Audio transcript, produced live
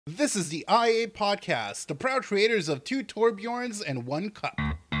This is the IA Podcast, the proud creators of 2 Torbjorns and 1 cup.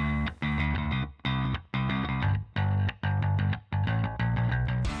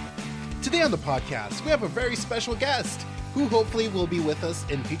 Today on the podcast, we have a very special guest who hopefully will be with us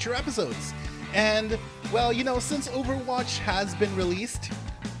in future episodes. And, well, you know, since Overwatch has been released,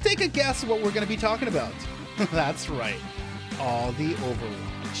 take a guess what we're going to be talking about. That's right, all the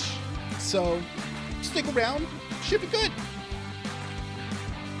Overwatch. So, stick around, should be good.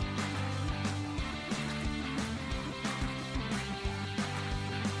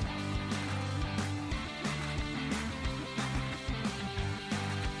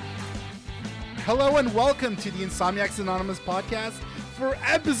 Hello and welcome to the Insomniacs Anonymous podcast for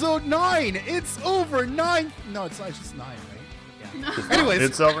episode 9. It's over 9. No, it's just 9, right? Yeah. Anyways,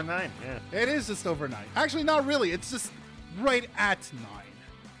 it's over 9. Yeah, it is just over 9. Actually, not really. It's just right at 9.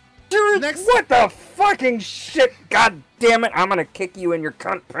 Dude, what the fucking shit? God damn it! I'm gonna kick you in your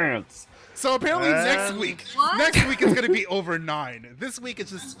cunt pants. So apparently next week is gonna be over 9. This week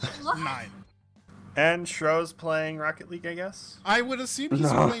it's just 9. And Shro's playing Rocket League, I guess? I would assume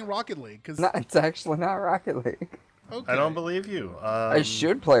he's playing Rocket League. No, it's actually not Rocket League. Okay. I don't believe you. I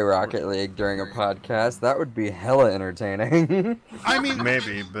should play Rocket League during a podcast. That would be hella entertaining. I mean,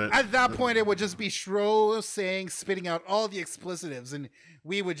 maybe, but at that point it would just be Shro spitting out all the explicitives, and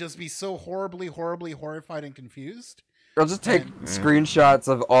we would just be so horribly horrified and confused. I'll just take screenshots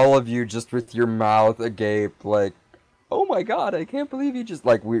of all of you just with your mouth agape, like, oh my god, I can't believe he just,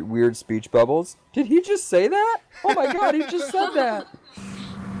 like, weird speech bubbles. Did he just say that? Oh my god, he just said that.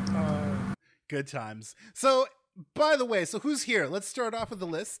 Good times. So, by the way, so who's here? Let's start off with the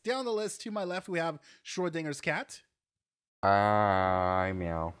list. Down the list to my left, we have Schrodinger'sCat.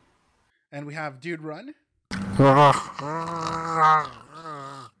 Meow. And we have Dude Run.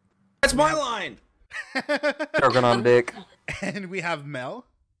 That's my line! Joking on dick. And we have Mel.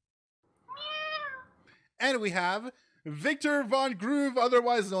 And we have VictorVonGroove,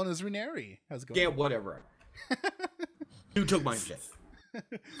 otherwise known as Reneri. How's it going? Yeah, whatever. You took my shit.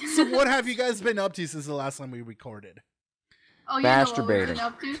 So what have you guys been up to since the last time we recorded? Oh, you know what we've Masturbating. been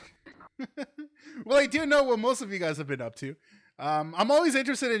up to? Well, I do know what most of you guys have been up to. I'm always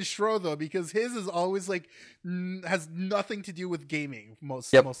interested in Shro, though, because his is always, like, has nothing to do with gaming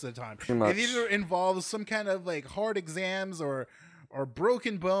most of the time. It either involves some kind of, like, hard exams or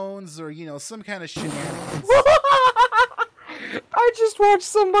broken bones or, you know, some kind of shenanigans. I just watched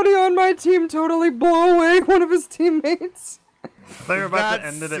somebody on my team totally blow away one of his teammates. I thought you were about to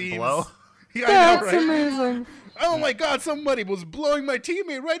end it at blow. Yeah, That's I know, right? amazing. Oh my god, somebody was blowing my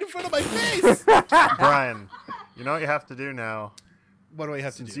teammate right in front of my face! Brian, you know what you have to do now? What do I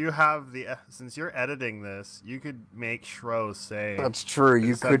have to Since do? you have since you're editing this, you could make Shro say. That's true.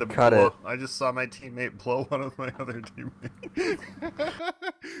 You "Just had could to cut blow- it. I just saw my teammate blow one of my other teammates.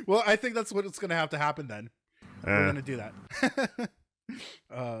 Well, I think that's what's going to have to happen then. We're going to do that.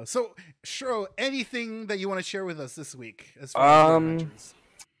 So, Shro, anything that you want to share with us this week? As far as your adventures?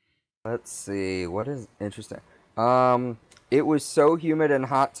 Let's see. What is interesting? It was so humid and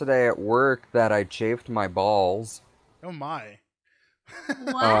hot today at work that I chafed my balls. Oh my.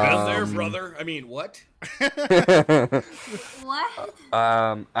 What? Been there, brother. I mean, what? What?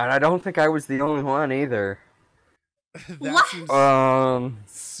 And I don't think I was the only one either. That What?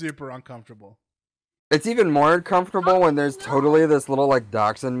 seems super uncomfortable. It's even more uncomfortable when there's totally this little, like,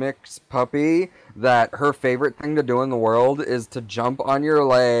 dachshund mix puppy that her favorite thing to do in the world is to jump on your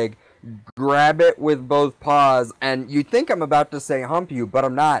leg, grab it with both paws, and you think I'm about to say hump you, but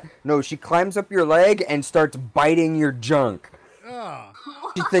I'm not. No, she climbs up your leg and starts biting your junk. Oh.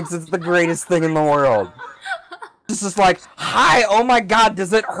 She thinks it's the greatest thing in the world. It's just like, hi, oh my god,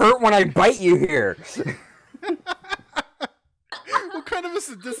 does it hurt when I bite you here? What kind of a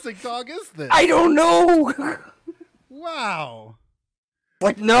sadistic dog is this? I don't know! Wow.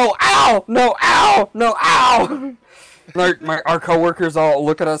 Like, no, ow! No, ow! No, ow! Our coworkers all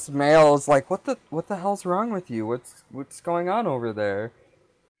look at us males like, what the hell's wrong with you? What's going on over there?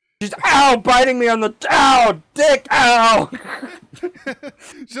 She's, ow, biting me on the, ow, dick, ow!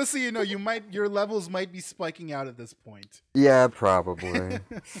 Just so you know, your levels might be spiking out at this point. Yeah, probably.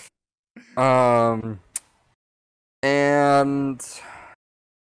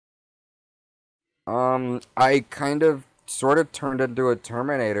 I kind of sort of turned into a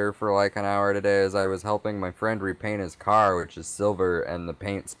Terminator for like an hour today as I was helping my friend repaint his car, which is silver, and the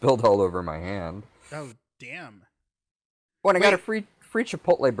paint spilled all over my hand. Oh, damn. When I got a free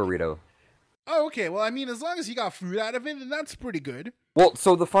Chipotle burrito. Oh, okay. Well, I mean, as long as you got food out of it, then that's pretty good. Well,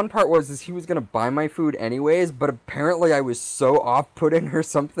 so the fun part was is he was gonna buy my food anyways, but apparently I was so off-putting or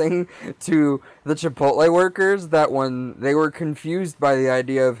something to the Chipotle workers that when they were confused by the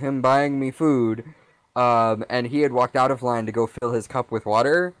idea of him buying me food, and he had walked out of line to go fill his cup with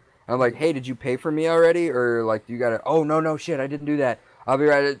water, I'm like, hey, did you pay for me already? Or like, you gotta? Oh no, shit, I didn't do that. I'll be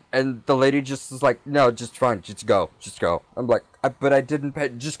right. And the lady just was like, no, just fine, just go. I'm like, but I didn't pay.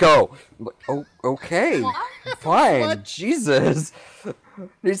 Just go. I'm like, oh, okay, fine. What? Jesus.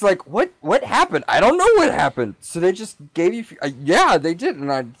 He's like, what happened? I don't know what happened. So they just gave you, yeah, they did.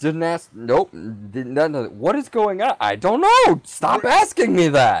 And I didn't ask, nope, didn't, what is going on? I don't know. Stop asking me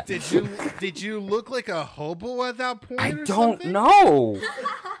that. Did you look like a hobo at that point? I or don't something? know.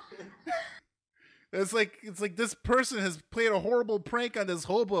 It's like this person has played a horrible prank on this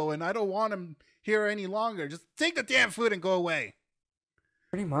hobo, and I don't want him here any longer. Just take the damn food and go away.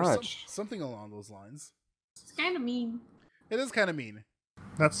 Pretty Or much. something along those lines. It's kind of mean. It is kind of mean.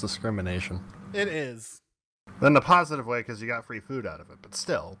 That's discrimination. It is. In the positive way, because you got free food out of it, but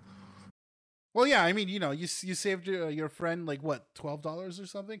still. Well, yeah, I mean, you know, you saved your friend, like, what, $12 or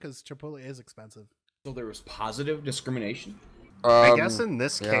something? Because Chipotle is expensive. So there was positive discrimination? I guess in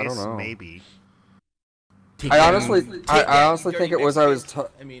this yeah, I don't case, know. maybe. I honestly think it was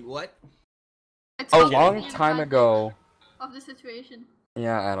I mean, what? It's a not long really time bad ago. of the situation.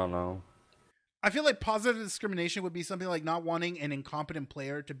 Yeah, I don't know. I feel like positive discrimination would be something like not wanting an incompetent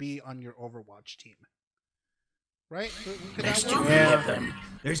player to be on your Overwatch team. Right? Could There's that too work? many of them.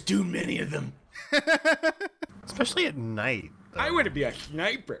 There's too many of them. Especially at night. Though. I want to be a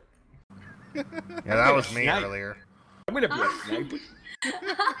sniper. Yeah, that was me Snipe. earlier. I'm going to be a sniper.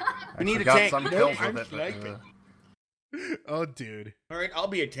 I need a forgot tank. some Nope, kills I'm with it. sniping. Oh, dude. All right, I'll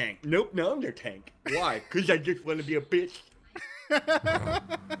be a tank. Nope, no, I'm their tank. Why? Because I just want to be a bitch.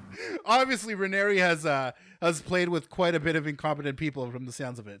 Obviously, Reneri has played with quite a bit of incompetent people from the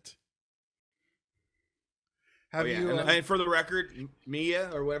sounds of it. Have Oh, yeah. you? And for the record, Mia,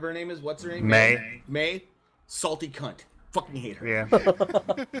 or whatever her name is, what's her name? May. Salty cunt. Fucking hate her. Yeah.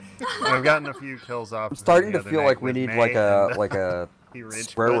 I've gotten a few kills off. I'm starting the to other feel night like we with need May, like and a he rage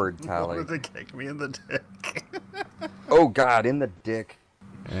swear quit word and tally. wanted to kick me in the dick. Oh god, in the dick.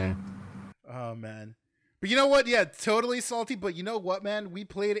 Yeah. Oh man. But you know what? Yeah, totally salty. But you know what, man? We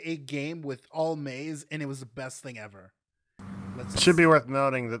played a game with all Mays, and it was the best thing ever. It should be worth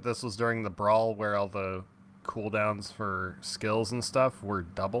noting that this was during the brawl where all the cooldowns for skills and stuff were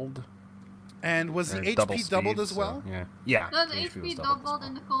doubled. And was the Or HP doubled speed, as well? So, yeah. No, the HP was HP doubled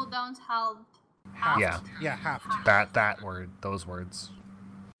and the cooldowns held. Half. Yeah. Yeah, half. That word, those words.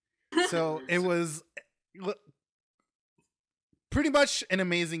 So it was pretty much an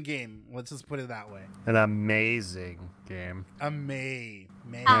amazing game. Let's just put it that way. An amazing game. Amazing.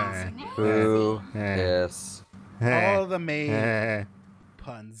 Boo. Eh. Yes. All the May Eh.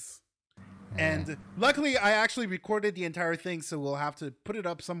 puns. And luckily, I actually recorded the entire thing, so we'll have to put it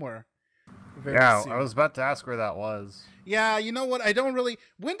up somewhere. Very Yeah, soon. I was about to ask where that was. Yeah, you know what? I don't really.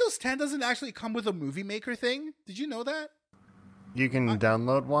 Windows 10 doesn't actually come with a movie maker thing. Did you know that? You can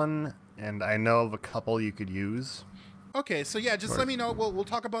download one, and I know of a couple you could use. Okay, so yeah, just let me know. We'll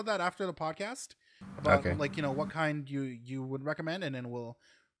talk about that after the podcast. About Okay. like, you know, what kind you would recommend, and then we'll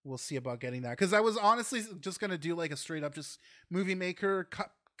see about getting that. Because I was honestly just gonna do like a straight up just movie maker,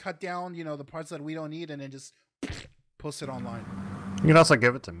 cut down, you know, the parts that we don't need, and then just post it online. You can also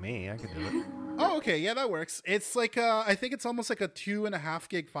give it to me. I could do it. Oh, okay, yeah, that works. It's like I think it's almost like a 2.5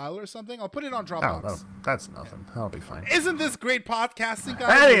 gig file or something. I'll put it on Oh, Dropbox. that's nothing. That'll be fine. Isn't this great podcasting,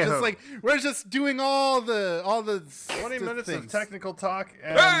 guys? Anywho. We're just doing all the 20 minutes things. of technical talk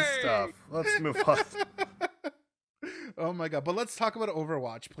and stuff. Let's move on. Oh my god! But let's talk about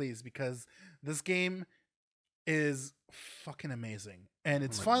Overwatch, please, because this game is fucking amazing, and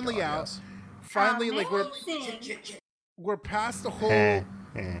it's Oh my finally God, out. yes. Finally, like Amazing. we're past the whole Eh,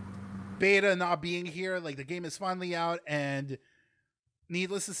 eh. beta not being here. Like the game is finally out, and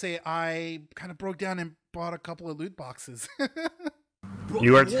needless to say, I kind of broke down and bought a couple of loot boxes.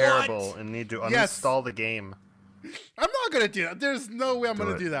 You are What? terrible and need to uninstall Yes. the game. I'm not gonna do that. There's no way I'm Do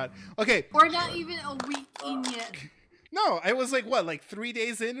gonna it. do that. Okay, We're not even a week in yet. no, I was like what, like 3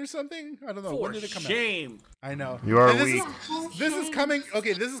 days in or something? I don't know. When For did it come shame. out? I know. You are And this weak. This is coming.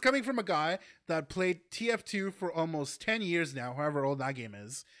 Okay, this is coming from a guy that played TF2 for almost 10 years now, however old that game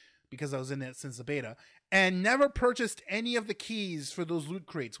is, because I was in it since the beta, and never purchased any of the keys for those loot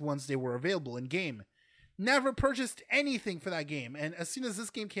crates once they were available in game. Never purchased anything for that game, and as soon as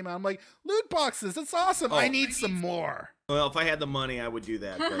this game came out, I'm like, loot boxes, that's awesome. I Oh. need some more. Well, if I had the money, I would do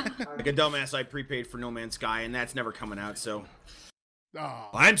that. But like a dumbass, I prepaid for No Man's Sky, and that's never coming out, so Oh.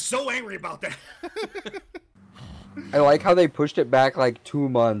 I'm so angry about that. I like how they pushed it back like 2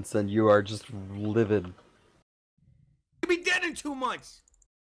 months, and you are just livid. You'll be dead in 2 months.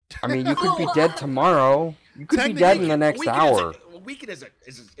 I mean, you could be dead tomorrow. You could be dead in the next hour. A weekend is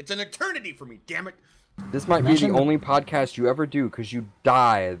it's an eternity for me. Damn it! This might be the only podcast you ever do, because you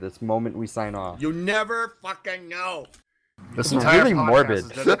die this moment we sign off. You never fucking know. This It's entire really podcast morbid. is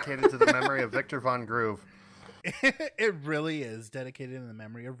dedicated to the memory of VictorVonGroove. It really is dedicated in the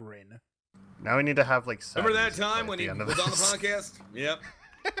memory of Rin. Now we need to have like. Remember that sad music time at when the he end was of on the this. podcast? Yep.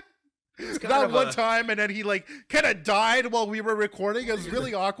 That one time, and then he like kind of died while we were recording. It was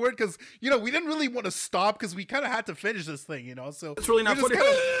really awkward because we didn't really want to stop because we kind of had to finish this thing, So It's really not we just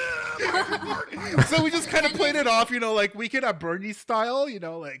funny. so we just kind of played it off, like Weekend at Bernie style,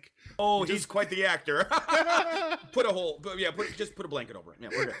 like. Oh, he's quite the actor. Put a blanket over it. Yeah,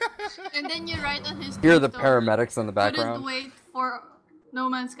 we're good. And then you write on his. Hear the tombstone, paramedics in the Couldn't background. wait for No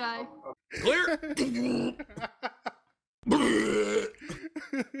Man's Sky. Clear.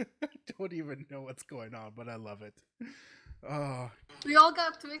 Don't even know what's going on, but I love it. Oh, We all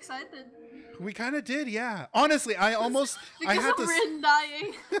got too excited we kind of did, yeah. Honestly, I because had of to. Rin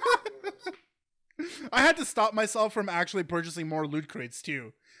dying. I had to stop myself from actually purchasing more loot crates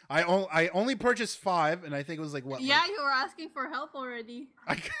too. I only purchased 5, and I think it was like what? Yeah, you were asking for help already.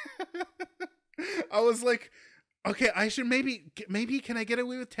 I was like, okay, I should maybe can I get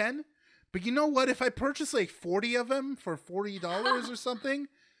away with 10? But you know what? If I purchase like 40 of them for $40 or something,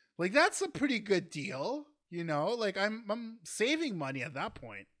 like that's a pretty good deal. Like I'm saving money at that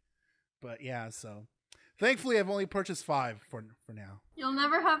point. But yeah, so thankfully I've only purchased 5 for now. You'll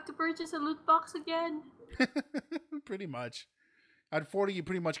never have to purchase a loot box again. Pretty much. At 40, you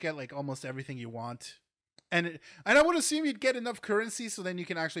pretty much get like almost everything you want. And I would assume you'd get enough currency so then you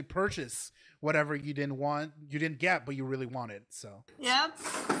can actually purchase whatever you didn't get, but you really wanted. So Yep.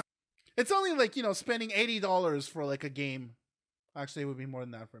 it's only like, spending $80 for like a game. Actually, it would be more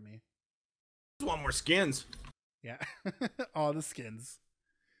than that for me. Just want more skins. Yeah. All the skins.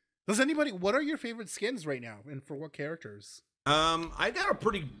 What are your favorite skins right now? And for what characters? I got a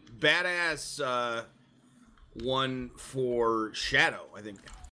pretty badass one for Shadow, I think.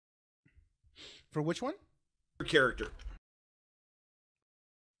 For which one? Your character.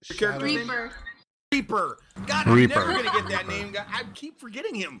 Your Shadow. character's name? Reaper. Reaper. God, Reaper. I'm never gonna get that name. I keep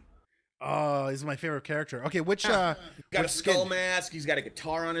forgetting him. Oh, he's my favorite character. Okay, which Got a which skull skin? mask. He's got a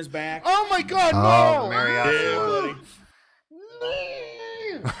guitar on his back. Oh my god, Oh, no! Mariachi.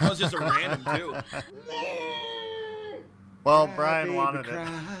 buddy. That was just a random too. Well, Brian wanted it.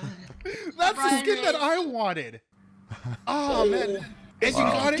 That's the Brian skin that Ray. I wanted. Oh man. And you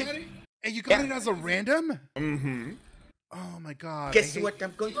got it? And you got it as a random? Mm-hmm. Oh my god. Guess what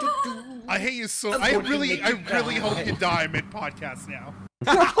I'm going to do? I hate you so I'm I going to really make you hope cry. you die mid-podcast now.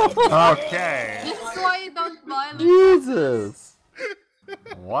 Okay. This is why you don't buy loot. Jesus.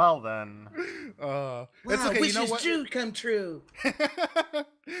 Well then. It's okay, you know what? do come true.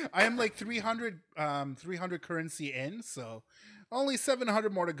 I am like 300 currency in, so only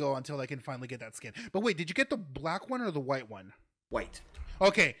 700 more to go until I can finally get that skin. But wait, did you get the black one or the white one? White.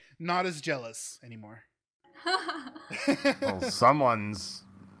 Okay, not as jealous anymore. Well, someone's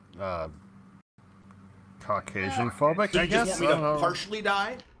Caucasian phobic, I You just guess. want me I don't to know. partially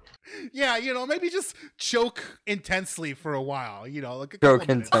die? Yeah, maybe just choke intensely for a while, like a couple Joke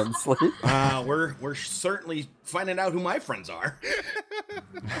minutes. intensely. We're certainly finding out who my friends are.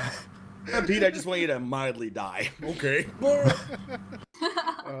 Pete, I just want you to mildly die. Okay.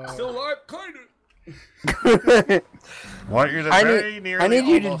 Still alive, kind of. Want you to I very need nearly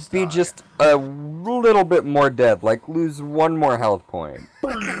you to almost be die. just a little bit more dead, like lose 1 more health point.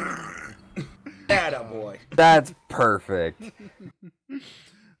 Attaboy. That's perfect.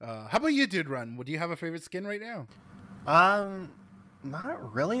 How about you, Dude Run? Would you have a favorite skin right now?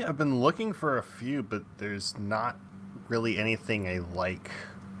 Not really. I've been looking for a few, but there's not really anything I like.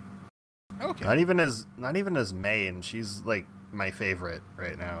 Okay. Not even as May, and she's like my favorite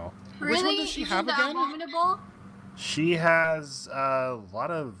right now. Which one Really? does she Isn't have that again? abominable? She has a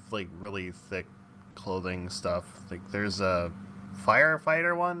lot of like really thick clothing stuff. Like there's a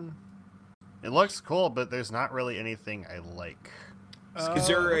firefighter one. It looks cool, but there's not really anything I like. Is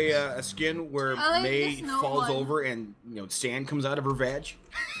there a skin where I like May the snow falls one. over and sand comes out of her vag?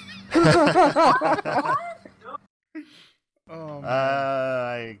 Oh, man.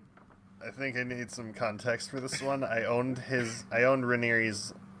 I think I need some context for this one. I owned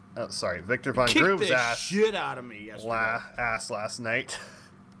Rhaenyra's, Victor Von Kicked Groove's the ass shit out of me yesterday. last night.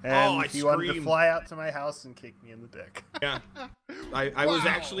 And I he wanted to screamed. fly out to my house and kick me in the dick. Yeah.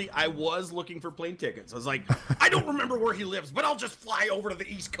 I was looking for plane tickets. I was like, I don't remember where he lives, but I'll just fly over to the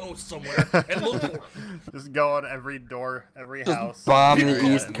East Coast somewhere and look for him. Just go on every door, every house. Bomb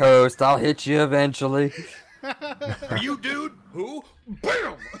the East Coast. I'll hit you eventually. Are you dude? Who?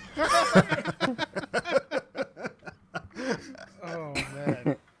 Bam! Oh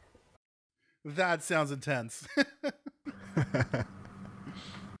man, that sounds intense.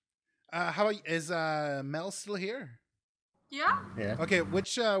 How about, is Mel still here? Yeah? Yeah. Okay,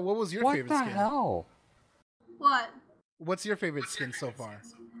 which what was your What favorite the skin? hell? What? What's your favorite skin so far?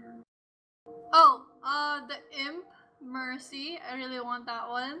 Oh, the Imp Mercy. I really want that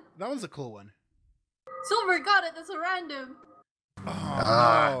one. That one's a cool one. Silver got it. That's a random. Oh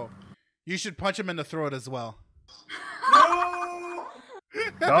no. You should punch him in the throat as well.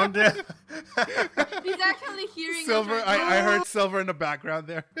 Don't do. He's actually hearing Silver, us right now. I heard Silver in the background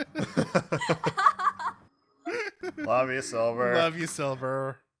there. Love you, Silver. Love you,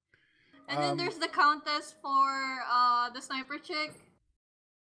 Silver. And then there's the countess for the sniper chick.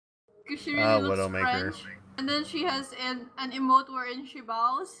 Because she really looks Widowmaker. French. And then she has an emote wherein she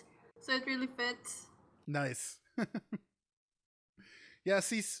bows. So it really fits. Nice. Yeah,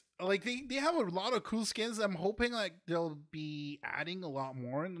 see, like they have a lot of cool skins. I'm hoping like they'll be adding a lot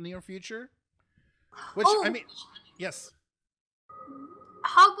more in the near future. Which I mean, yes.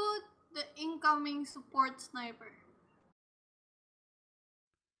 How about the incoming support sniper?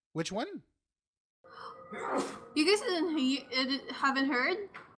 Which one? You guys haven't heard?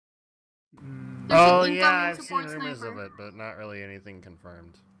 There's Oh an yeah, incoming I've seen support rumors sniper. of it, but not really anything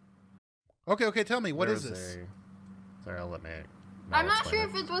confirmed. Okay, tell me, what is There this? was Sorry, I'll let me. I'm not sure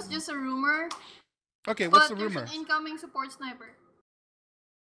if it was just a rumor. Okay, what's the but rumor? There's an incoming support sniper.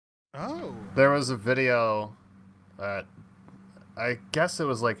 Oh. There was a video that I guess it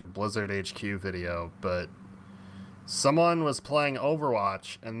was like a Blizzard HQ video, but someone was playing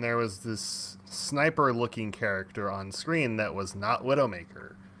Overwatch and there was this sniper-looking character on screen that was not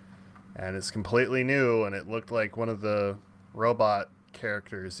Widowmaker. And it's completely new, and it looked like one of the robot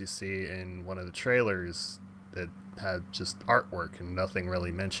characters you see in one of the trailers that had just artwork and nothing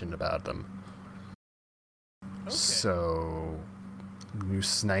really mentioned about them. Okay. So, new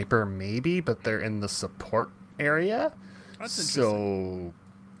sniper maybe, but they're in the support area. That's interesting. So,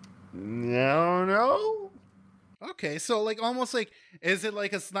 no. Okay, so like almost like, is it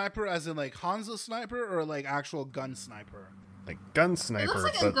like a sniper as in like Hanzo sniper or like actual gun sniper? Like gun It sniper, looks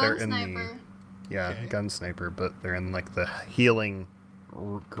like a but they're gun in sniper. the Okay. gun sniper, but they're in like the healing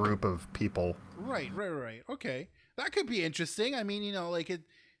group of people. Right. Okay. That could be interesting. I mean, like it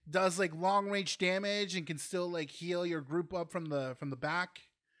does like long range damage and can still like heal your group up from the back,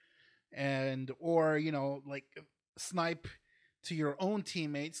 and or like snipe to your own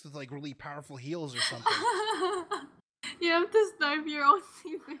teammates with like really powerful heals or something. You have to snipe your own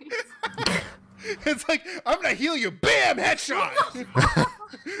teammates. It's like, I'm gonna heal you, bam, headshot.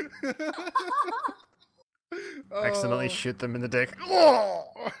 Accidentally shoot them in the dick. Oh,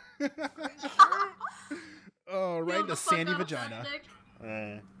 right Heal in the fuck sandy out of that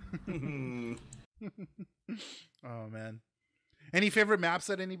vagina. dick. Oh man. Any favorite maps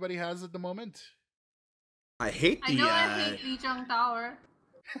that anybody has at the moment? I hate I the. know I hate Lijiang Tower.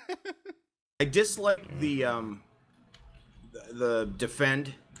 I dislike the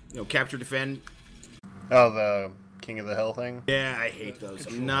defend. Capture defend. Oh, the King of the Hill thing? Yeah, I hate those.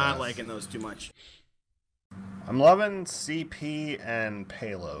 I'm not liking those too much. I'm loving CP and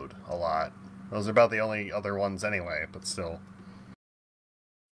Payload a lot. Those are about the only other ones anyway, but still.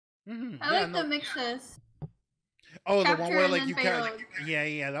 Mm-hmm. I like the mixes. Oh, the Capture one where and like then you can. payload.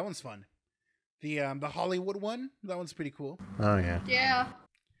 Yeah, that one's fun. The Hollywood one, that one's pretty cool. Oh, yeah. Yeah.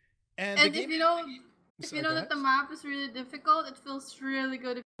 And And the if game. you know Sorry, go that the ahead. map is really difficult, it feels really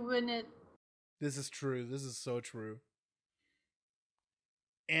good if you win it. This is true. This is so true.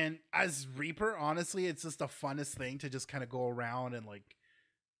 And as Reaper, honestly, it's just the funnest thing to just kind of go around and like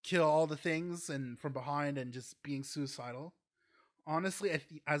kill all the things and from behind and just being suicidal. Honestly,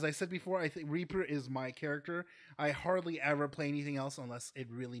 as I said before, I think Reaper is my character. I hardly ever play anything else unless it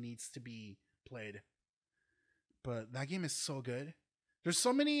really needs to be played. But that game is so good. There's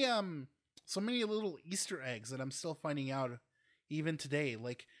so many little Easter eggs that I'm still finding out even today.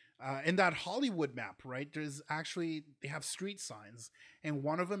 Like in that Hollywood map, right? They have street signs, and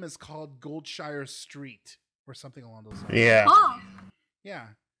one of them is called Goldshire Street or something along those lines. Yeah. Oh, Yeah,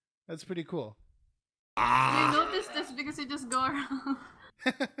 that's pretty cool. I noticed this because you just go around.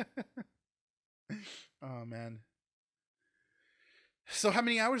 Oh man. So how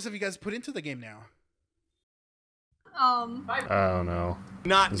many hours have you guys put into the game now? I don't know.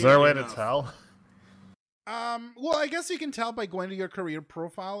 Not Is there a way nearly to enough. tell? Well, I guess you can tell by going to your career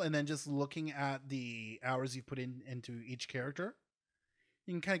profile and then just looking at the hours you put into each character.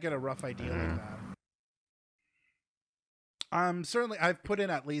 You can kind of get a rough idea like that. Certainly, I've put in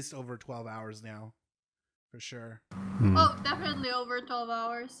at least over 12 hours now, for sure. Oh, definitely over 12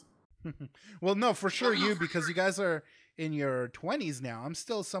 hours. Well, no, for sure you, because you guys are in your 20s now. I'm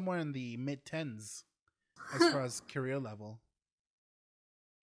still somewhere in the mid-10s as far as career level.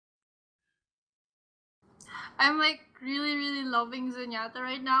 I'm like really, really loving Zenyatta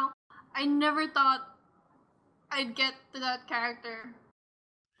right now. I never thought I'd get to that character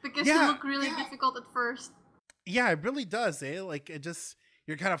because he looked really difficult at first. Yeah, it really does, eh? Like, it just,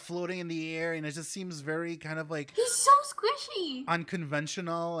 you're kind of floating in the air and it just seems very kind of like... He's so squishy!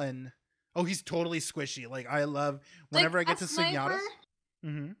 Unconventional and... Oh, he's totally squishy. Like, I love... Whenever I get to Zenyatta...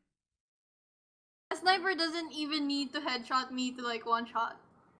 Mm-hmm. A sniper doesn't even need to headshot me to like one shot.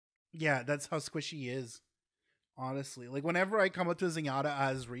 Yeah, that's how squishy he is. Honestly. Like, whenever I come up to Zenyatta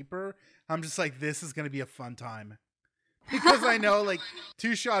as Reaper, I'm just like, this is going to be a fun time. Because I know, like,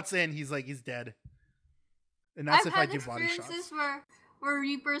 2 shots in, he's dead. And that's if I do body shots. I've had experiences where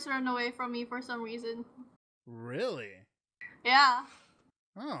Reapers run away from me for some reason. Really? Yeah.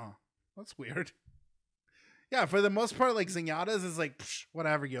 Oh, that's weird. Yeah, for the most part, like, Zenyatta's is like,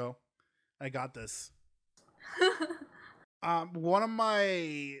 whatever, yo. I got this. One of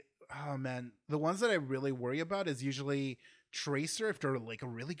my... Oh, man. The ones that I really worry about is usually Tracer, if they're, like, a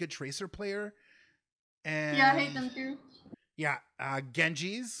really good Tracer player. And yeah, I hate them too. Yeah,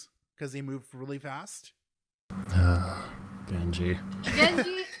 Genjis, because they move really fast. Genji.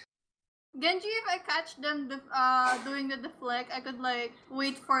 Genji, if I catch them doing the deflect, I could, like,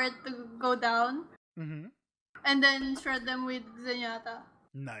 wait for it to go down. Mm-hmm. And then shred them with Zenyatta.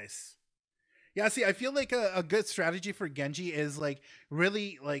 Nice. Yeah, see, I feel like a good strategy for Genji is, like,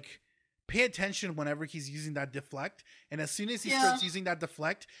 really, like, pay attention whenever he's using that deflect. And as soon as he starts using that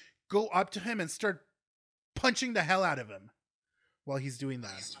deflect, go up to him and start punching the hell out of him while he's doing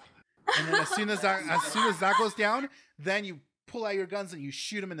that. And then as soon as that goes down, then you pull out your guns and you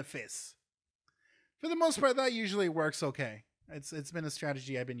shoot him in the face. For the most part, that usually works okay. It's been a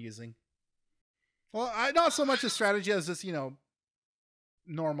strategy I've been using. Well, not so much a strategy as just,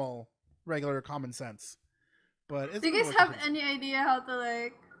 normal, regular common sense. But it's... Do you guys have any idea how to,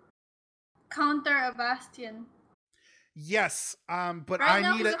 like, counter a Bastion? Yes, but right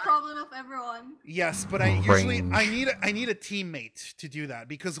now it's a problem of everyone. Yes, but I need a teammate to do that,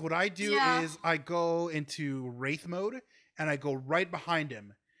 because what I do is I go into Wraith mode and I go right behind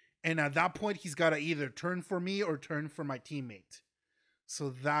him, and at that point he's got to either turn for me or turn for my teammate.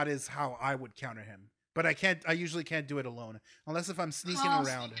 So that is how I would counter him. But I usually can't do it alone unless if I'm sneaking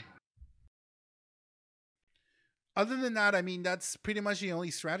around. Other than that, I mean, that's pretty much the only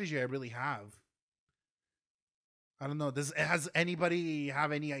strategy I really have. I don't know. Has anybody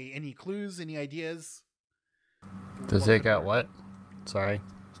have any clues, any ideas? To take out what? Sorry.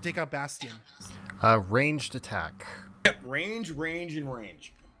 To take out Bastion. Ranged attack. Yep, range, and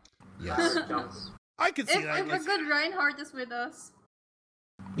range. Yes. I could see that. If a good Reinhardt is with us.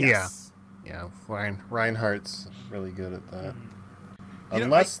 Yes. Yeah. Reinhardt's really good at that. Mm-hmm.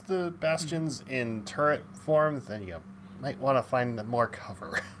 Unless the Bastion's in turret form, then you might want to find more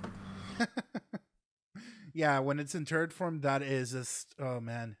cover. Yeah, when it's in turret form, that is just... Oh,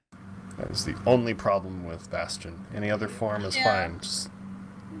 man. That is the only problem with Bastion. Any other form is fine. Just,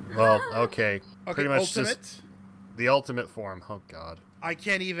 well, okay. Pretty much ultimate? just the ultimate form. Oh, God. I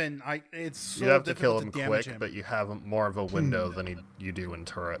can't even... It's so you have to kill difficult him to quick, him. but you have more of a window than you do in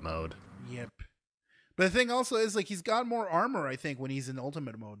turret mode. Yep. But the thing also is, like, he's got more armor, I think, when he's in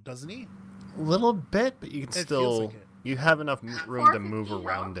ultimate mode, doesn't he? A little bit, but you can still... Like you have enough room to move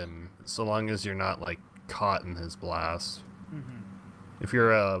around him, so long as you're not, like, caught in his blast. Mm-hmm. If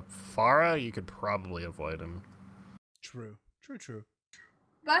you're a Pharah, you could probably avoid him. True.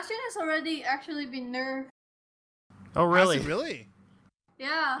 Bastion has already actually been nerfed. Oh, really? Has it really?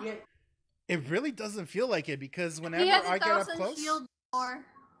 Yeah. It really doesn't feel like it, because whenever He has I get up 1,000 close... shield more.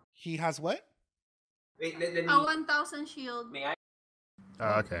 He has what? Wait, let me... A 1,000 shield. May I?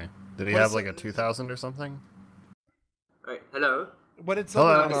 Oh, okay. Did he have like a 2,000 or something? Alright, hello? But it's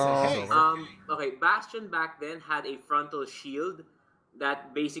Hello. hey. Okay, Bastion back then had a frontal shield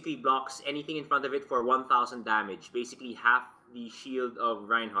that basically blocks anything in front of it for 1,000 damage. Basically half the shield of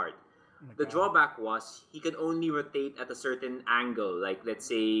Reinhardt. The drawback was he could only rotate at a certain angle, like let's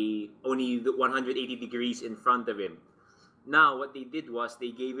say only 180 degrees in front of him. Now what they did was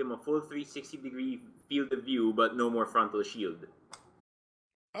they gave him a full 360-degree field of view, but no more frontal shield.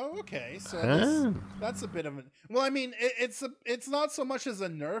 Oh, okay. So Ah. that's a bit of a. Well, I mean, it's not so much as a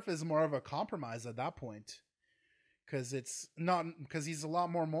nerf as more of a compromise at that point, because he's a lot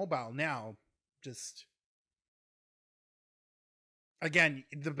more mobile now. Just again,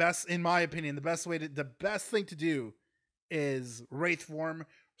 in my opinion, the best thing to do is wraith form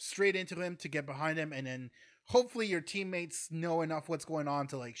straight into him to get behind him, and then hopefully your teammates know enough what's going on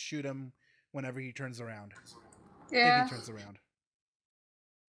to like shoot him whenever he turns around. Yeah. If he turns around.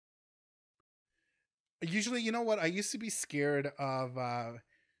 Usually, you know what? I used to be scared of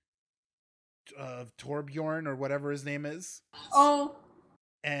Torbjorn or whatever his name is. Oh.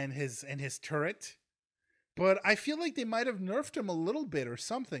 And his turret. But I feel like they might have nerfed him a little bit or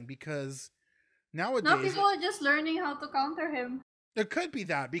something, because nowadays Now people are just learning how to counter him. It could be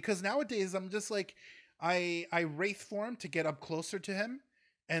that, because nowadays I'm just like I wraith form to get up closer to him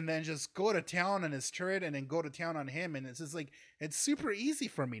and then just go to town on his turret and then go to town on him, and it's just like it's super easy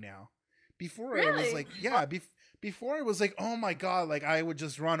for me now. Before Really? I was like, yeah, before I was like, oh my god, like I would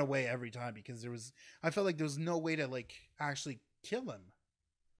just run away every time because I felt like there was no way to like actually kill him.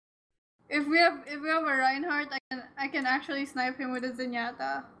 If we have a Reinhardt, I can actually snipe him with a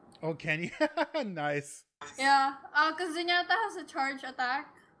Zenyatta. Oh, can you? Nice. Yeah, because Zenyatta has a charge attack.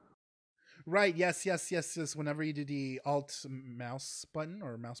 Right. Yes. Whenever you do the Alt mouse button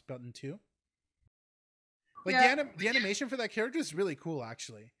or mouse button 2. Like Yeah. the animation for that character is really cool,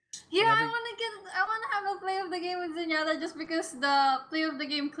 actually. Yeah, Whenever- I wanna have a play of the game with Zenyatta just because the play of the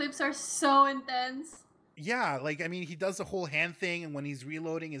game clips are so intense. Yeah, like I mean, he does the whole hand thing, and when he's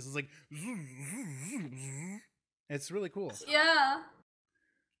reloading, it's like it's really cool. Yeah.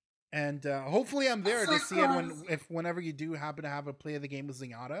 And hopefully, I'm there to So see it close. whenever you do happen to have a play of the game with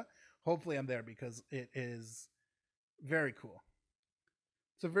Zenyatta. Hopefully, I'm there because it is very cool.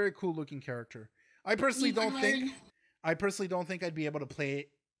 It's a very cool looking character. I personally don't think I'd be able to play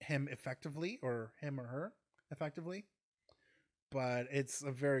him effectively, or him or her effectively, but it's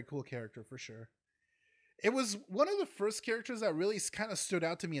a very cool character for sure. It was one of the first characters that really kind of stood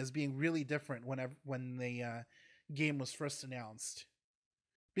out to me as being really different when the game was first announced.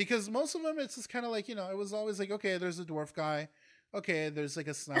 Because most of them, it's just kind of like, it was always like, okay, there's a dwarf guy, okay, there's like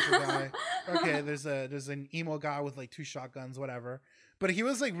a sniper guy, okay, there's an emo guy with like 2 shotguns, whatever. But he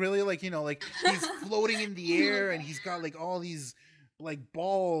was like really like, like he's floating in the air and he's got like all these like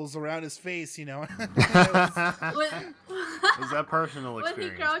balls around his face, Was that personal When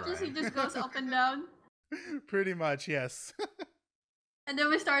experience? he crouches, Brian? he just goes up and down. Pretty much, yes. And then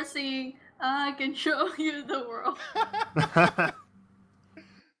we start singing, I can show you the world.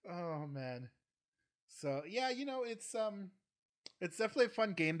 Oh man. So yeah, it's definitely a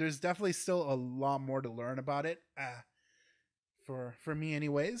fun game. There's definitely still a lot more to learn about it. For me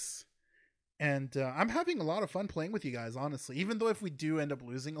anyways. And I'm having a lot of fun playing with you guys, honestly. Even though if we do end up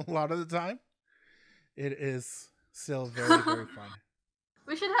losing a lot of the time, it is still very, very fun.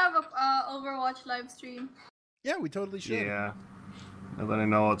 We should have a Overwatch live stream. Yeah, we totally should. Yeah. Now that I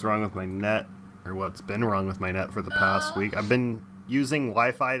know what's wrong with my net, or what's been wrong with my net for the past week, I've been using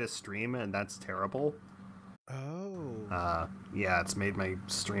Wi-Fi to stream, and that's terrible. Oh. Yeah, it's made my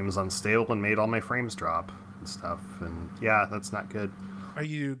streams unstable and made all my frames drop and stuff, and yeah, that's not good. Are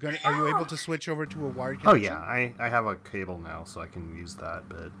you able to switch over to a wired Oh connection? yeah, I have a cable now, so I can use that,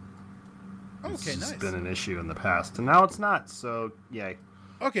 but it's Okay, just nice. been an issue in the past, and now it's not, so yay.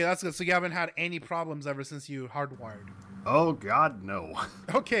 Okay, that's good. So you haven't had any problems ever since you hardwired. Oh god, no.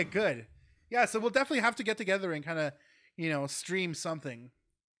 Okay, good. Yeah, so we'll definitely have to get together and kind of, stream something.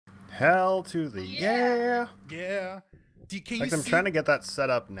 Hell to the yeah. Yeah. Can you Like, I'm see? trying to get that set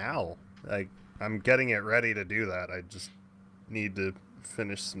up now. Like, I'm getting it ready to do that. I just need to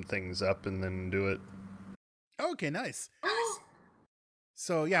finish some things up and then do it. Okay, nice.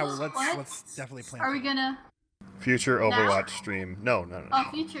 So yeah, well, let's definitely plan. Are we gonna... Future Overwatch stream. No. Oh,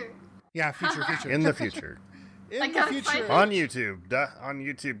 future. Yeah, future. In the future. In Like the a future. fight- On YouTube. On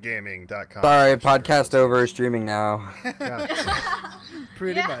YouTubegaming.com. Sorry, podcast over, streaming now.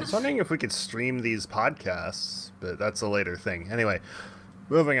 Pretty Yeah. I was much. wondering if we could stream these podcasts, but that's a later thing. Anyway,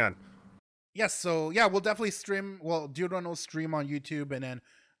 moving on. Yes, so yeah, we'll definitely stream. Well, Dude will stream on YouTube, and then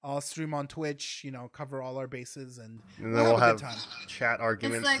I'll stream on Twitch. Cover all our bases, and And then we'll a have good time. chat It's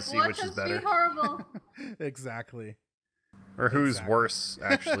arguments like, to see watch which is us be better. horrible. Exactly. Or who's Exactly. worse,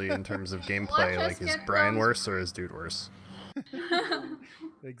 actually, in terms of gameplay. Watch us Like, is get Brian those- worse or is Dude worse?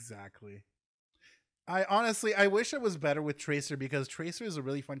 Exactly. I wish it was better with Tracer, because Tracer is a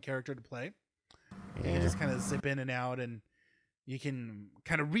really fun character to play. You can Yeah. just kind of zip in and out, and you can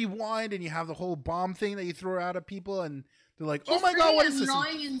kind of rewind, and you have the whole bomb thing that you throw out at people, and they're like, "Oh She's my god, what pretty is this?"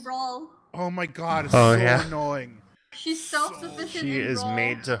 annoying in Brawl. Oh my god, it's Oh, so yeah. annoying. She's self-sufficient She in is brawl.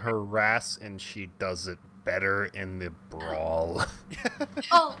 made to harass, and she does it better in the brawl.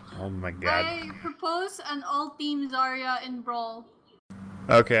 Oh, Oh my god. I propose an all-team Zarya in brawl.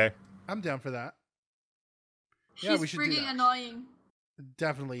 Okay. I'm down for that. She's Yeah, we should do freaking that. annoying. It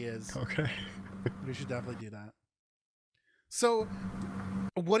definitely is. Okay. We should definitely do that. So,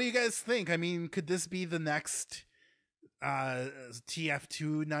 what do you guys think? I mean, could this be the next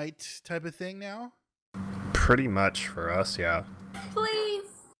TF2 night type of thing now? Pretty much for us, yeah. Please.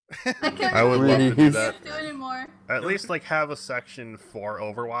 I can't I would really love to get do to that. TF2 anymore. At least like have a section for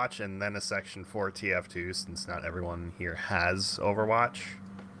Overwatch and then a section for TF2, since not everyone here has Overwatch.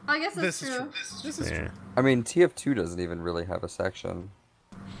 I guess that's This is true. This is true. I mean, TF2 doesn't even really have a section.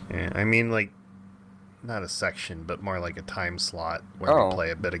 Yeah, I mean like not a section, but more like a time slot where Oh. we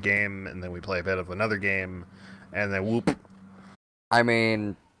play a bit of game and then we play a bit of another game and then whoop. I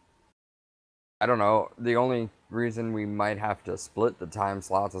mean, I don't know. The only reason we might have to split the time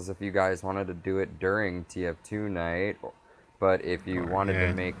slots is if you guys wanted to do it during TF2 night. But if you wanted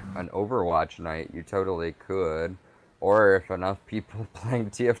to make an Overwatch night, you totally could. Or if enough people playing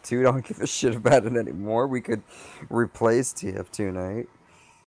TF2 don't give a shit about it anymore, we could replace TF2 night.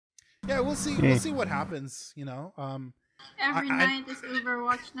 Yeah, we'll see. We'll see what happens. You know, Every night is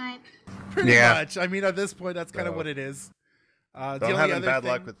Overwatch night. pretty Yeah. much. I mean, at this point, that's kind of So- what it is. The So I'm only having other bad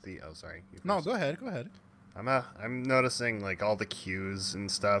thing... luck with the. Oh, sorry. You No, first. go ahead. Go ahead. I'm noticing like all the queues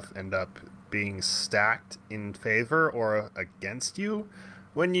and stuff end up being stacked in favor or against you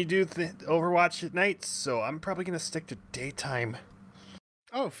when you do the Overwatch at night. So I'm probably gonna stick to daytime.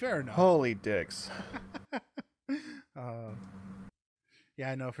 Oh, fair enough. Holy dicks!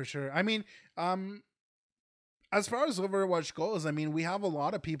 Yeah, I know for sure. I mean, as far as Overwatch goes, I mean, we have a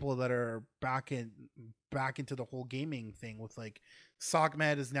lot of people that are back into the whole gaming thing. With like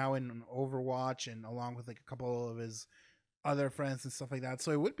Sockmed is now in Overwatch, and along with like a couple of his other friends and stuff like that.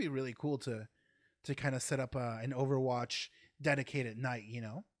 So it would be really cool to kind of set up an Overwatch dedicated night. You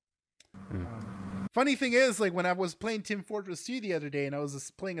know. Funny thing is, like when I was playing Team Fortress 2 the other day, and I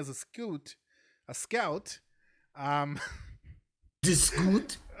was playing as a scout.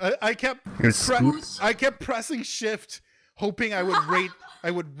 Discoot. I kept I kept pressing shift, hoping I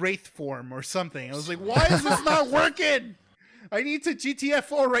would wraith form or something. I was like, why is this not working? I need to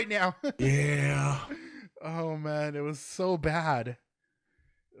GTF4 right now. Yeah. Oh man, it was so bad.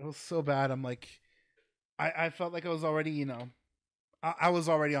 It was so bad. I'm like, I felt like I was already, you know, I was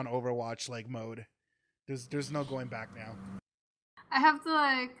already on Overwatch like mode. There's no going back now. I have to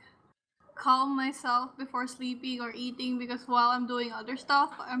like calm myself before sleeping or eating because while I'm doing other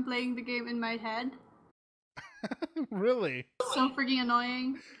stuff, I'm playing the game in my head. Really? So freaking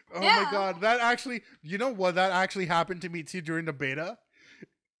annoying. Oh Yeah. my god, that actually, you know what? That actually happened to me too during the beta.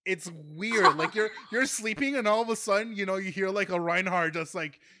 It's weird. Like you're sleeping and all of a sudden, you know, you hear like a Reinhardt just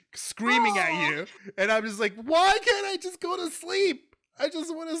like screaming at you, and I'm just like, why can't I just go to sleep? I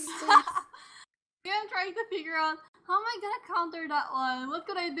just want to sleep. Yeah, I'm trying to figure out how am I gonna counter that one? What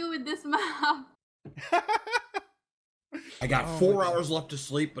could I do with this map? I got Oh 4 my God. hours left to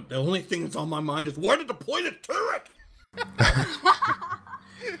sleep, but the only thing that's on my mind is where to deploy the turret.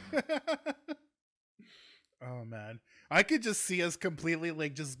 Oh man, I could just see us completely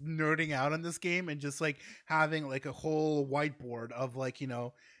like just nerding out on this game and just like having like a whole whiteboard of like, you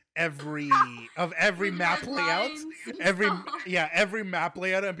know, every With map red layout, lines and every stuff. every map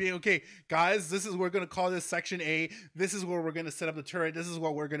layout, and being okay, guys, this is we're gonna call this section A. This is where we're gonna set up the turret. This is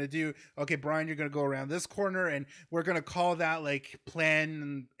what we're gonna do. Okay, Brian, you're gonna go around this corner, and we're gonna call that like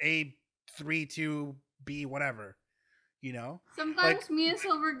plan A32B, whatever. You know. Sometimes me and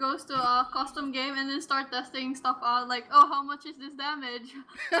Silver goes to a custom game and then start testing stuff out like, oh, how much is this damage?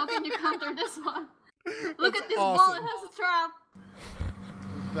 How can you counter this one? Look That's at this ball, awesome. it has a trap.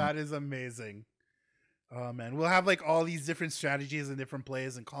 That is amazing. Oh man, we'll have like all these different strategies and different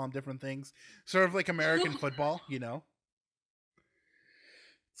plays and call them different things. Sort of like American football, you know.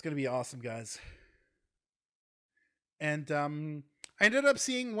 It's gonna be awesome, guys. And I ended up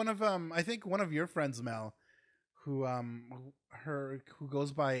seeing one of I think one of your friends, Mel, who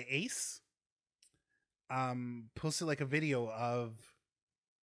goes by Ace, posted like a video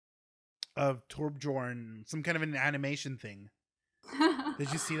of Torbjorn, some kind of an animation thing.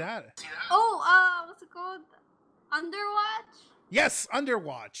 Did you see that? Oh, what's it called? Underwatch? Yes,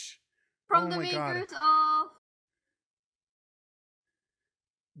 Underwatch. From Oh the my God. makers of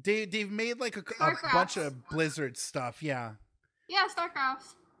They've made like a StarCraft. bunch of Blizzard stuff, yeah. Yeah,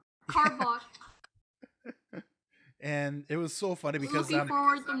 StarCraft. Carbot. And it was so funny because Looking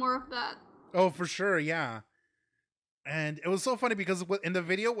forward to more of that. oh, for sure, yeah. And it was so funny because in the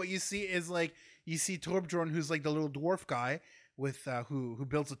video, what you see is like you see Torbjorn, who's like the little dwarf guy with who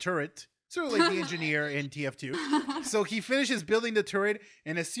builds a turret. Sort of like the engineer in TF2. So he finishes building the turret,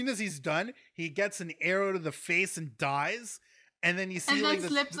 and as soon as he's done, he gets an arrow to the face and dies. And then you see and like then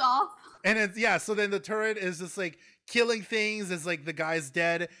slips off. And it's so then the turret is just like killing things as like the guy's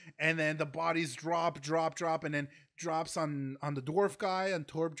dead, and then the bodies drop, and then drops on the dwarf guy, on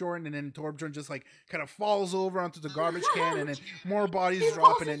Torbjorn, and then Torbjorn just like kind of falls over onto the garbage can, and then more bodies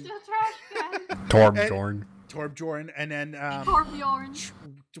drop, and then Torbjorn, and then Torbjorn.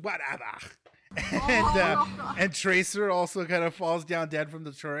 Whatever. Oh, And Tracer also kind of falls down dead from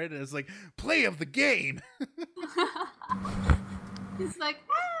the turret, and it's like play of the game. He's like,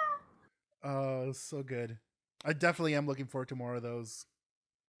 Oh, so good. I definitely am looking forward to more of those.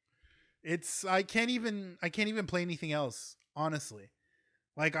 I can't even play anything else, honestly.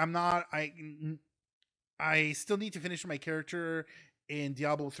 Like I still need to finish my character in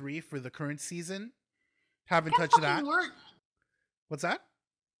Diablo 3 for the current season. Haven't touched that. Work. What's that?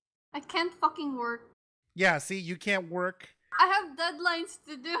 I can't fucking work. Yeah, see, you can't work. I have deadlines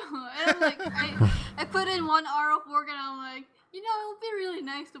to do. And I'm like, I put in 1 hour of work, and I'm like, it would be really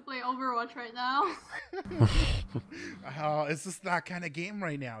nice to play Overwatch right now. It's just that kind of game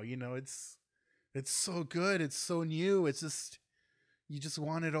right now. It's so good. It's so new. It's just, you just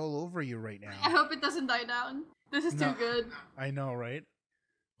want it all over you right now. I hope it doesn't die down. This is too good. I know, right?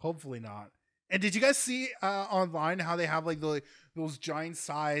 Hopefully not. And did you guys see online how they have like those giant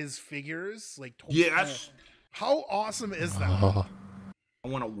size figures? Like, yes. How awesome is that? I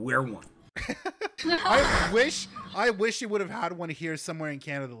want to wear one. I wish you would have had one here somewhere in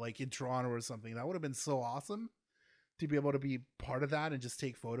Canada, like in Toronto or something. That would have been so awesome to be able to be part of that and just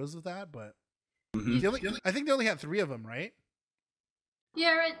take photos of that. But I think they only had 3 of them, right?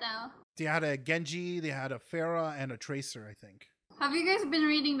 Yeah, right now. They had a Genji, they had a Pharah, and a Tracer, I think. Have you guys been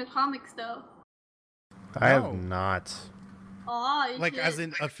reading the comics though? I have not. Oh, like as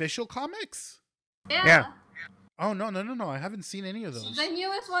in official comics? Yeah. Oh no! I haven't seen any of those. The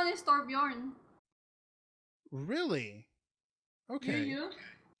newest one is Torbjorn. Really? Okay. You?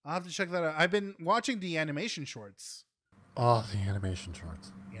 I'll have to check that out. i've been watching the animation shorts. Oh, the animation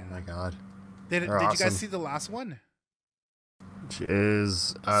shorts. Yeah. Oh my god. Did awesome. You guys see the last one? Which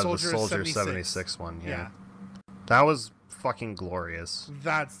is the Soldier 76 one. Yeah. That was fucking glorious.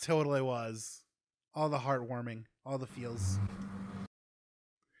 That totally was. All the heartwarming, all the feels.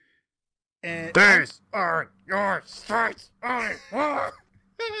 And these are your stripes on What?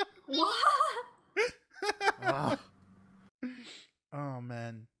 Oh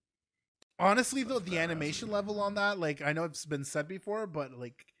man. Honestly though, the animation level on that, like, I know it's been said before, but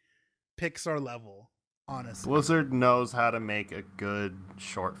like Pixar level, honestly. Blizzard knows how to make a good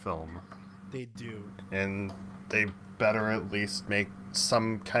short film. They do. And they better at least make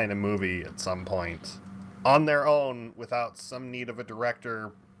some kind of movie at some point on their own without some need of a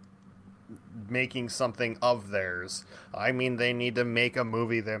director making something of theirs. I mean, they need to make a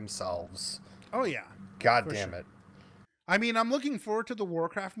movie themselves. Oh yeah. God damn it. I mean, I'm looking forward to the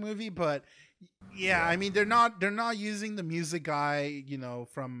Warcraft movie, but yeah, I mean, they're not using the music guy,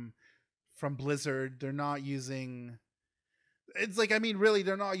 from Blizzard. They're not using, it's like, I mean, really,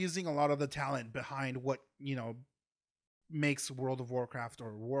 they're not using a lot of the talent behind what, makes World of Warcraft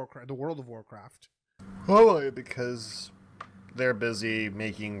or the World of Warcraft. Well, because they're busy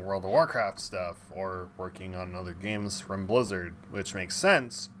making World of Warcraft stuff or working on other games from Blizzard, which makes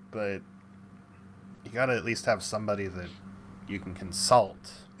sense, but you gotta at least have somebody that you can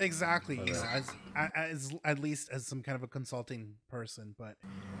consult. Exactly, as at least as some kind of a consulting person. But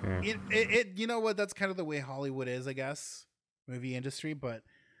it you know what? That's kind of the way Hollywood is, I guess, movie industry. But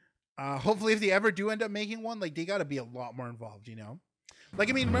hopefully, if they ever do end up making one, like, they got to be a lot more involved. Like,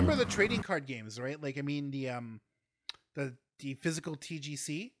 I mean, remember the trading card games, right? Like, I mean, the physical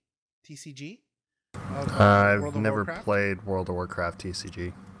TCG. I've never played World of Warcraft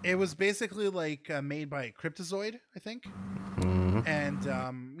TCG. It was basically like made by Cryptozoid, I think. Mm-hmm. And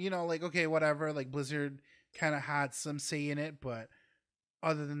like, okay, whatever. Like, Blizzard kind of had some say in it, but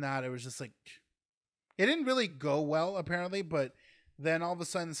other than that, it was just like, it didn't really go well apparently. But then all of a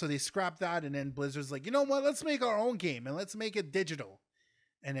sudden, so they scrapped that, and then Blizzard's like, you know what? Let's make our own game and let's make it digital.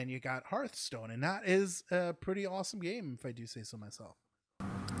 And then you got Hearthstone, and that is a pretty awesome game, if I do say so myself.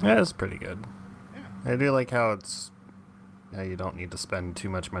 Yeah, it's pretty good. Yeah. I do like how you don't need to spend too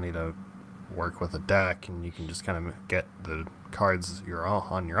much money to work with a deck, and you can just kind of get the cards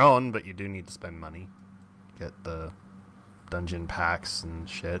on your own, but you do need to spend money. Get the dungeon packs and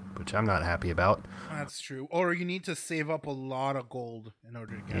shit, which I'm not happy about. That's true. Or you need to save up a lot of gold in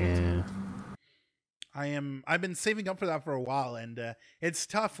order to get it. I've been saving up for that for a while, and it's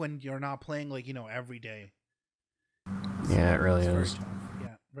tough when you're not playing like every day. Yeah, it really It's very is. tough.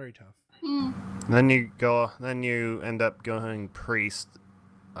 Yeah, very tough. Then you end up going priest.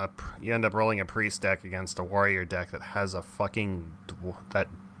 You end up rolling a priest deck against a warrior deck that has a fucking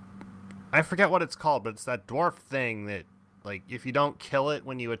I forget what it's called, but it's that dwarf thing that, like, if you don't kill it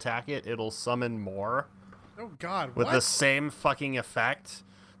when you attack it, it'll summon more. Oh God! With what? the same fucking effect.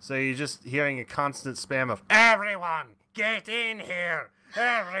 So you're just hearing a constant spam of "Everyone, get in here!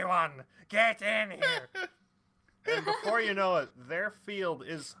 Everyone, get in here!" And before you know it, their field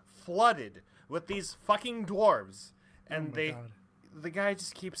is flooded with these fucking dwarves, and Oh my God. the guy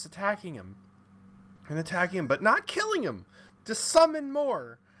just keeps attacking him, but not killing him, to summon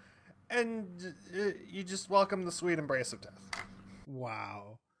more, and you just welcome the sweet embrace of death.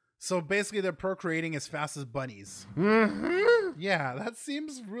 Wow. So basically, they're procreating as fast as bunnies. Mm-hmm. Yeah, that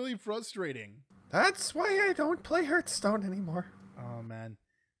seems really frustrating. That's why I don't play Hearthstone anymore. Oh man.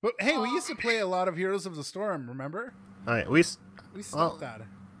 But hey, we used to play a lot of Heroes of the Storm. Remember? All right, we stopped that.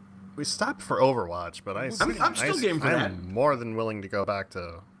 We stopped for Overwatch, but I'm still game for that. I'm more than willing to go back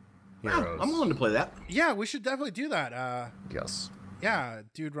to Heroes. I'm willing to play that. Yeah, we should definitely do that. Yes. Yeah,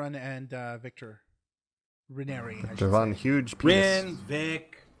 Dude Run and Victor Reneri. Javon, huge piece. Rin,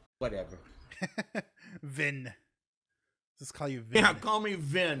 Vic, whatever. Vin. Just call you Vin. Yeah, call me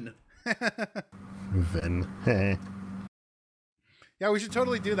Vin. Vin. Yeah, we should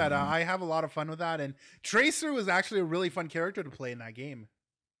totally do that. I have a lot of fun with that, and Tracer was actually a really fun character to play in that game.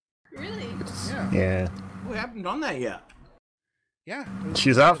 Really? Yeah. We haven't done that yet. Yeah.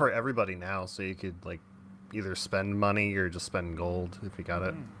 She's out for everybody now, so you could like either spend money or just spend gold if you got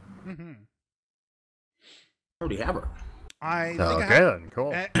it. Mm-hmm. I already have her. I think Okay, I have, then,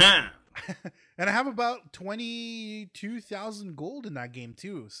 cool. and I have about 22,000 gold in that game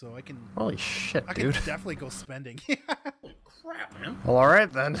too, so I can. Holy shit, I dude. could definitely go spending. Holy crap, man. Well, all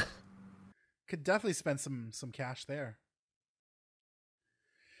right then. Could definitely spend some cash there.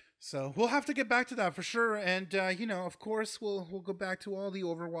 So we'll have to get back to that for sure, and of course, we'll go back to all the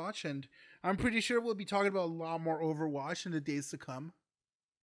Overwatch, and I'm pretty sure we'll be talking about a lot more Overwatch in the days to come.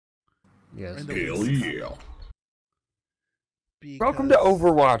 Yes. In the weeks to come. Welcome to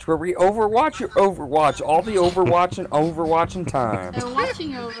Overwatch, where we overwatch your Overwatch, all the Overwatch and Overwatching time. They're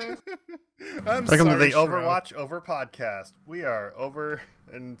watching over. I'm Welcome to sorry, the Shro. Overwatch Over podcast. We are over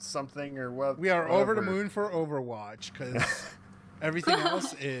and something or what? We are over the moon for Overwatch because everything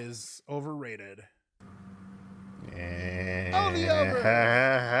else is overrated. Only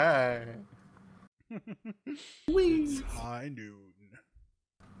over. It's high noon.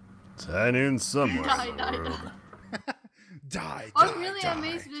 It's high noon somewhere. Die. Die. I was really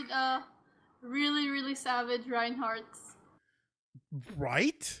amazed with really, really savage Reinhardt's.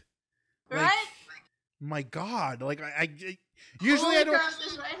 Right? Right? Like, my God. Like I usually Holy I don't crap,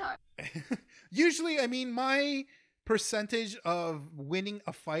 this Reinhardt. usually I mean my percentage of winning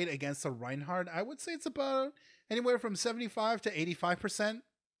a fight against a Reinhardt, I would say it's about anywhere from 75 to 85%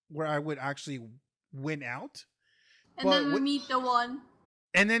 where I would actually win out. And then we meet the one.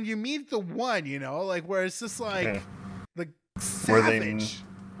 And then you meet the one, like where it's just like the Where savage.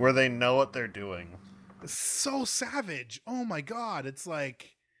 where they know what they're doing. So savage. Oh my God. It's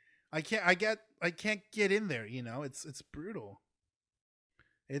like I can't get in there, it's brutal.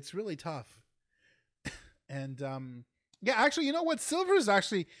 It's really tough. And yeah, actually, you know what? Silver is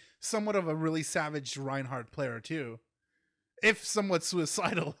actually somewhat of a really savage Reinhardt player too. If somewhat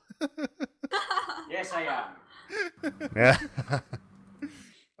suicidal. Yes, I am. Yeah.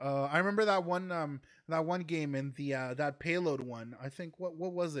 I remember that one game in the that payload one. I think what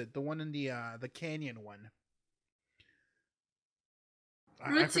was it? The one in the canyon one.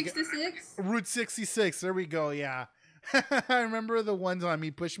 Route 66? Route 66. There we go. Yeah. I remember the one time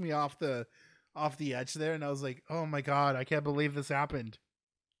he pushed me off the edge there, and I was like, "Oh my God, I can't believe this happened."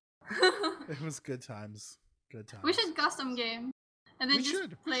 It was good times. Good times. We should custom game. And then We just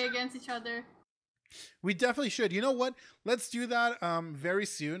should. play against each other. We definitely should. You know what? Let's do that very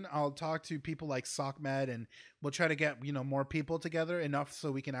soon. I'll talk to people like SockMed, and we'll try to get more people together enough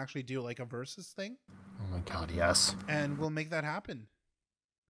so we can actually do like a versus thing, Oh my God, yes. and we'll make that happen.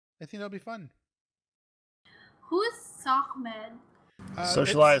 I think that'll be fun. Who is Sockmed?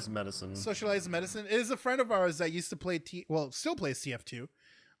 Socialized medicine. Socialized Medicine is a friend of ours that used to play still plays TF2,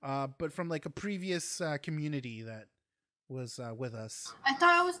 but from like a previous community that was with us. I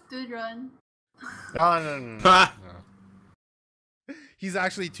thought it was Dude Run. Oh, no. He's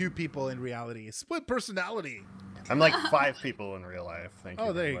actually two people in reality. Split personality. I'm like 5 people in real life. Thank you.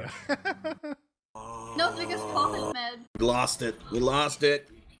 Oh, there very you much. go. No, because Pocket Med. We lost it.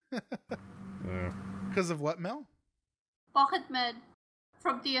 Yeah. Because of what, Mel? Pocket Med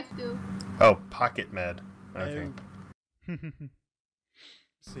from TF2. Oh, Pocket Med. Okay.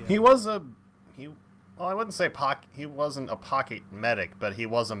 So, yeah. He was a well, I wouldn't say he wasn't a pocket medic, but he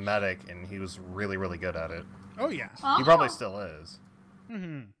was a medic and he was really, really good at it. Oh yeah. Oh. He probably still is.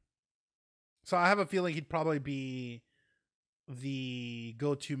 So I have a feeling he'd probably be the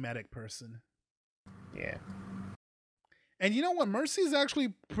go-to medic person. Yeah. And you know what? Mercy is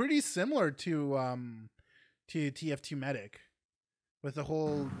actually pretty similar to TF2 medic, with the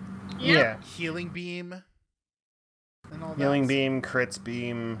whole Yeah. healing beam and all that. Healing beam, crits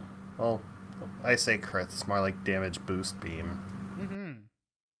beam. Well, I say crits. It's more like damage boost beam.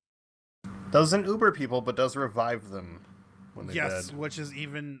 Doesn't Uber people, but does revive them when they're dead. Which is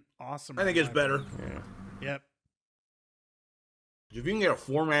even awesome. I think it's better. Yeah. Yep. If you can get a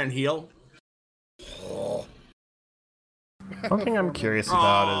 4-man heal. Oh, One thing I'm curious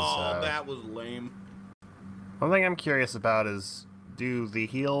about is that was lame. one thing I'm curious about is, do the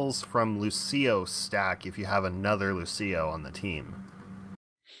heals from Lucio stack if you have another Lucio on the team?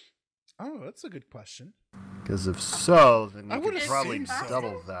 Oh, that's a good question. Because if so, then I you would could probably assume so.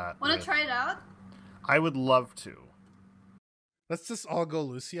 double that. Want to with- try it out? I would love to. Let's just all go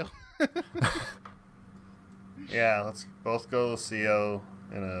Lucio. Yeah, let's both go Lucio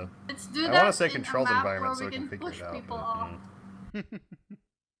in a... Let's do I that. want to say in a controlled map environment so where we can figure push it out. people but, off.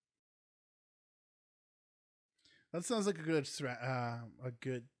 That sounds like a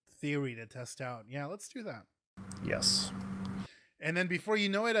good theory to test out. Yeah, let's do that. Yes. And then before you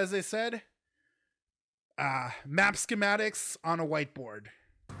know it, as I said, map schematics on a whiteboard.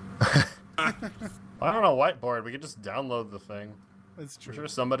 I don't know, whiteboard. We could just download the thing. That's true. I'm sure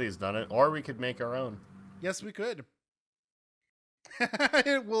somebody's done it. Or we could make our own. Yes, we could.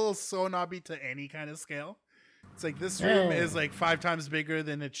 It will so not be to any kind of scale. It's like this room is like 5 times bigger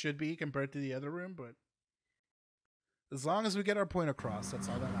than it should be compared to the other room, but as long as we get our point across, that's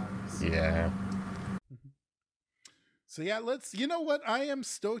all that matters. Yeah. So yeah, you know what? I am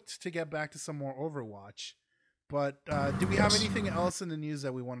stoked to get back to some more Overwatch. But do we have anything else in the news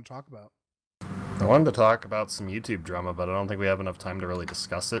that we want to talk about? I wanted to talk about some YouTube drama, but I don't think we have enough time to really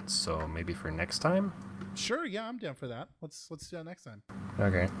discuss it, so maybe for next time? Sure, yeah, I'm down for that. Let's do that next time.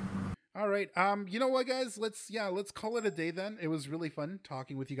 Okay. All right. You know what, guys? Let's call it a day then. It was really fun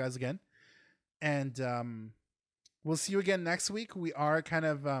talking with you guys again. And we'll see you again next week. We are kind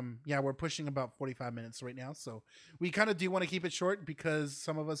of we're pushing about 45 minutes right now, so we kind of do want to keep it short because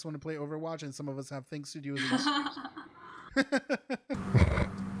some of us want to play Overwatch and some of us have things to do as well.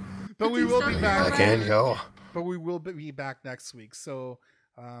 But we will be back. I can go. But we will be back next week. So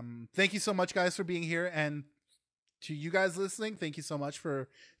thank you so much, guys, for being here. And to you guys listening, thank you so much for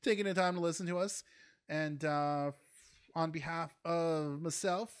taking the time to listen to us. And on behalf of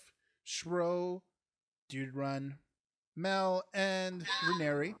myself, Shro, Dude Run, Mel, and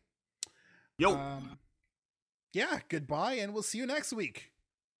Reneri. Yo. Goodbye, and we'll see you next week.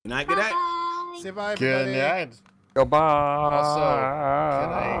 Good night, good night. Bye. Say bye, Good everybody. night. Goodbye. Also,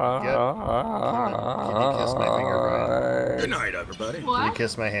 can you kiss my finger, Brian? Good night, everybody. Can you What?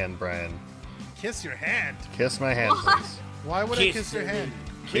 kiss my hand, Brian? Kiss your hand. Kiss my hand, What? please. Why would I kiss your hand?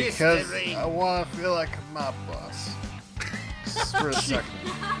 Because I want to feel like a mob boss. Just for a second.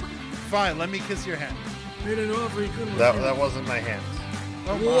 Fine, let me kiss your hand. That wasn't my hand.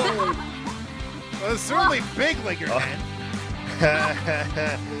 Oh, wow. Well, it's certainly big like your hand.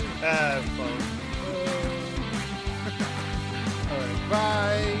 Phone. All right,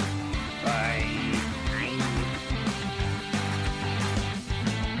 bye.